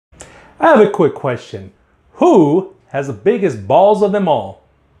I have a quick question. Who has the biggest balls of them all?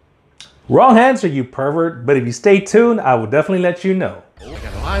 Wrong answer, you pervert, but if you stay tuned, I will definitely let you know. Oh, I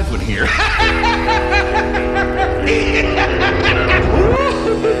got a live one here.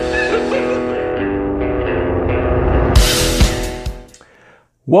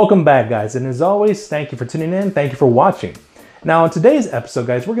 Welcome back, guys, and as always, thank you for tuning in, thank you for watching. Now, in today's episode,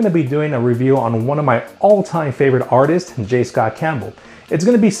 guys, we're going to be doing a review on one of my all-time favorite artists, J Scott Campbell. It's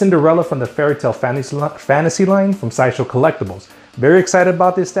going to be Cinderella from the Fairytale Fantasy line from Sideshow Collectibles. Very excited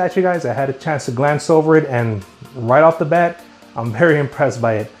about this statue, guys. I had a chance to glance over it, and right off the bat, I'm very impressed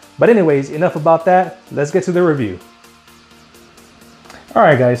by it. But anyways, enough about that. Let's get to the review. All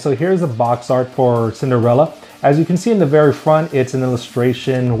right, guys, so here's the box art for Cinderella. As you can see in the very front, it's an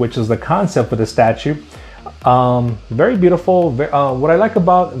illustration, which is the concept for the statue. Very beautiful. What I like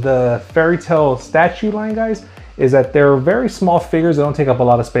about the Fairytale statue line, guys, is that they're very small figures. They don't take up a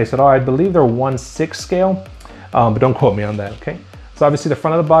lot of space at all. I believe they're 1/6 scale, but don't quote me on that, okay? So obviously the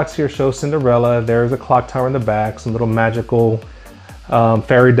front of the box here shows Cinderella. There's a clock tower in the back, some little magical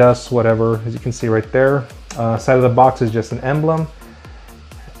fairy dust, whatever, as you can see right there. Side of the box is just an emblem.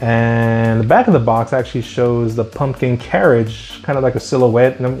 And the back of the box actually shows the pumpkin carriage, kind of like a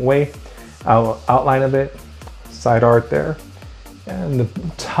silhouette in a way, outline of it, side art there. And the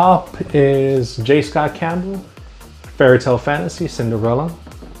top is J Scott Campbell, Fairytale Fantasy, Cinderella.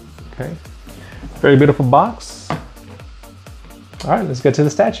 Okay, very beautiful box. All right, let's get to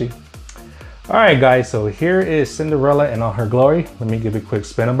the statue. All right, guys, so here is Cinderella in all her glory. Let me give you a quick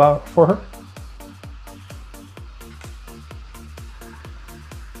spin for her.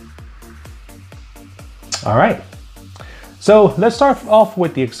 All right, so let's start off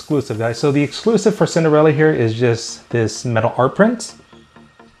with the exclusive, guys. So the exclusive for Cinderella here is just this metal art print.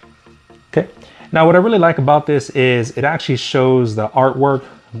 Okay, now what I really like about this is it actually shows the artwork,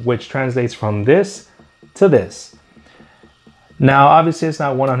 which translates from this to this. Now, obviously it's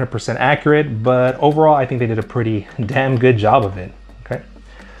not 100% accurate, but overall I think they did a pretty damn good job of it, okay?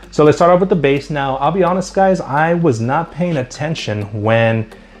 So let's start off with the base. Now, I'll be honest, guys, I was not paying attention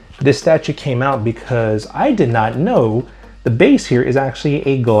when this statue came out because I did not know the base here is actually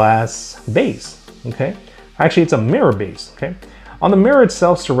a glass base, okay? Actually, it's a mirror base, okay? On the mirror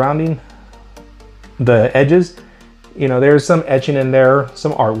itself, surrounding the edges, you know, there's some etching in there,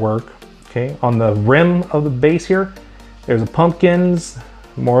 some artwork, okay? On the rim of the base here, there's the pumpkins,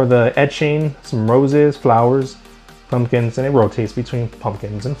 more of the etching, some roses, flowers, pumpkins, and it rotates between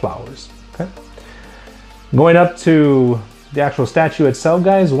pumpkins and flowers, okay? Going up to the actual statue itself,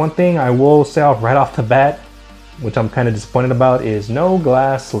 guys, one thing I will say right off the bat, which I'm kind of disappointed about, is no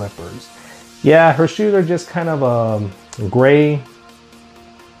glass slippers. Yeah, her shoes are just kind of a gray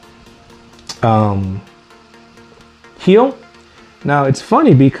heel. Now it's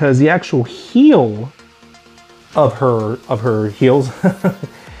funny because the actual heel of her heels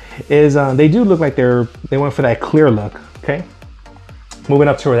is they do look like they went for that clear look. Okay, moving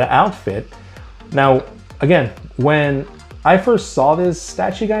up to the outfit. Now again, when I first saw this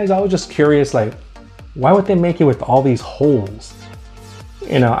statue, guys, I was just curious, like, why would they make it with all these holes?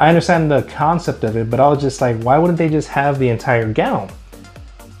 You know, I understand the concept of it, but I was just like, why wouldn't they just have the entire gown?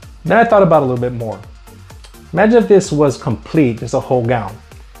 Then I thought about it a little bit more. Imagine if this was complete, just a whole gown.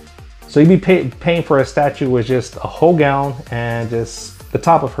 So you'd be paying for a statue with just a whole gown and just the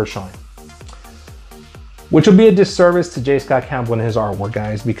top of her showing. Which would be a disservice to J Scott Campbell and his artwork,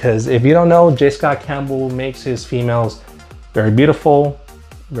 guys, because if you don't know, J Scott Campbell makes his females very beautiful,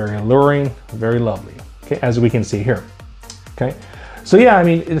 very alluring, very lovely, okay, as we can see here, okay? So yeah, I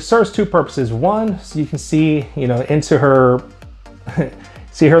mean, it serves two purposes. One, so you can see, you know, into her,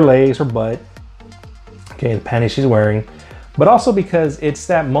 see her legs, her butt, okay, the panties she's wearing, but also because it's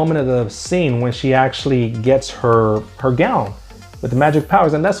that moment of the scene when she actually gets her gown with the magic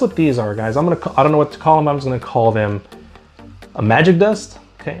powers, and that's what these are, guys. I don't know what to call them. I'm just gonna call them a magic dust.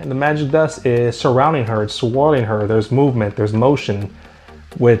 Okay, and the magic dust is surrounding her, it's swirling her, there's movement, there's motion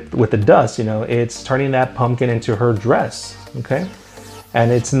with the dust, you know, it's turning that pumpkin into her dress, okay?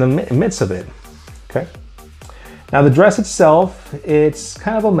 And it's in the midst of it, okay? Now the dress itself, it's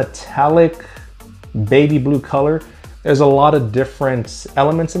kind of a metallic baby blue color. There's a lot of different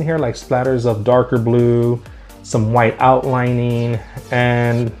elements in here, like splatters of darker blue, some white outlining,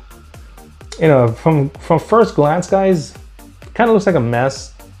 and, you know, from first glance, guys, kind of looks like a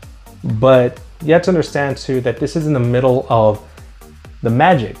mess, but you have to understand too that this is in the middle of the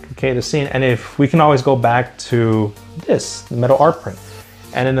magic, okay, the scene. And if we can always go back to this metal art print,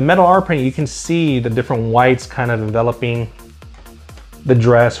 and in the metal art print you can see the different whites kind of enveloping the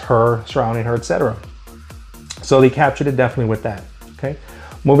dress, her, surrounding her, etc. So they captured it definitely with that, okay?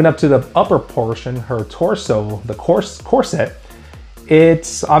 Moving up to the upper portion, her torso, the corset,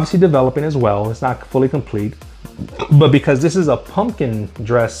 it's obviously developing as well. It's not fully complete, but because this is a pumpkin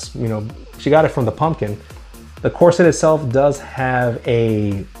dress, you know, she got it from the pumpkin, the corset itself does have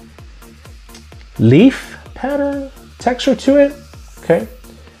a leaf pattern texture to it, okay,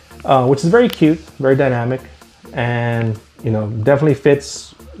 which is very cute, very dynamic, and you know, definitely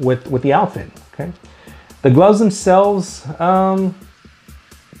fits with the outfit. Okay, the gloves themselves,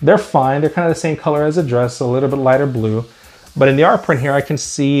 they're fine. They're kind of the same color as the dress, a little bit lighter blue, but in the art print here I can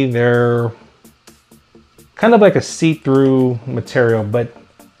see they're kind of like a see-through material, but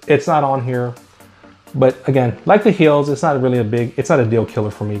it's not on here. But again, like the heels, it's not really it's not a deal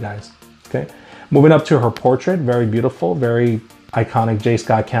killer for me, guys. Okay, moving up to her portrait, very beautiful, very iconic J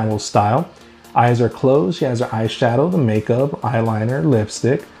Scott Campbell style. Eyes are closed. She has her eyeshadow, the makeup, eyeliner,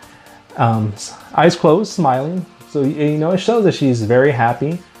 lipstick. Eyes closed, smiling. So, you know, it shows that she's very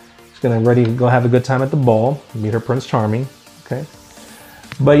happy. She's gonna ready to go have a good time at the ball, meet her Prince Charming. Okay,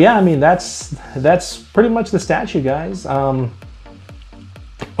 but yeah, I mean, that's pretty much the statue, guys.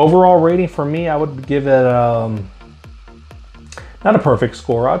 Overall rating for me, I would give it not a perfect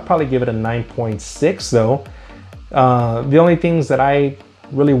score. I'd probably give it a 9.6 though. The only things that I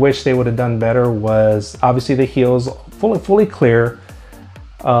really wish they would have done better was obviously the heels, fully clear.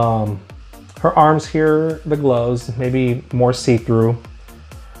 Her arms here, the gloves, maybe more see-through.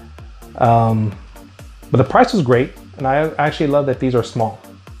 But the price was great, and I actually love that these are small.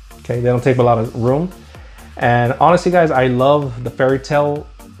 Okay, they don't take a lot of room. And honestly, guys, I love the Fairytale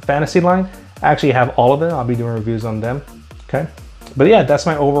Fantasy line. I actually have all of them. I'll be doing reviews on them. Okay, but yeah, that's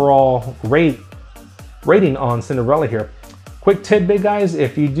my overall rating on Cinderella here. Quick tidbit, guys,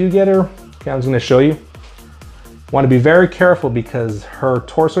 if you do get her, okay, I'm just going to show you. Want to be very careful because her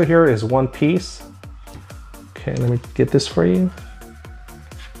torso here is one piece. Okay, let me get this for you.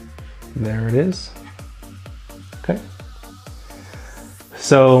 There it is. Okay.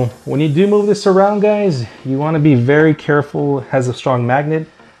 So when you do move this around, guys, you want to be very careful. It has a strong magnet,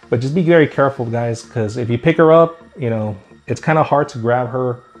 but just be very careful, guys, because if you pick her up, you know, it's kind of hard to grab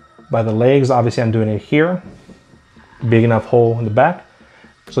her by the legs. Obviously, I'm doing it here. Big enough hole in the back.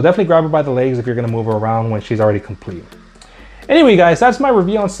 So definitely grab her by the legs if you're going to move her around when she's already complete. Anyway, guys, that's my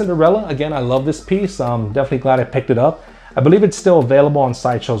review on Cinderella. Again, I love this piece. I'm definitely glad I picked it up. I believe it's still available on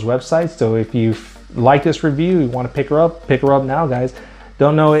Sideshow's website. So if you like this review, you want to pick her up now, guys.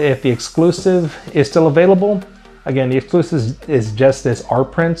 Don't know if the exclusive is still available. Again, the exclusive is just this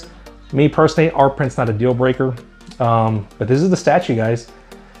art print. Me personally, art print's not a deal breaker. But this is the statue, guys.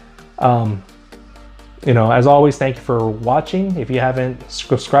 You know, as always, thank you for watching. If you haven't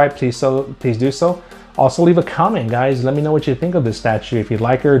subscribed, please do so. Also, leave a comment, guys. Let me know what you think of this statue. If you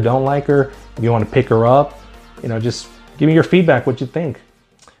like her, don't like her, if you want to pick her up, you know, just give me your feedback, what you think.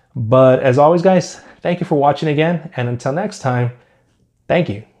 But as always, guys, thank you for watching again. And until next time, thank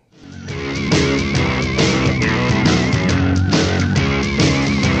you.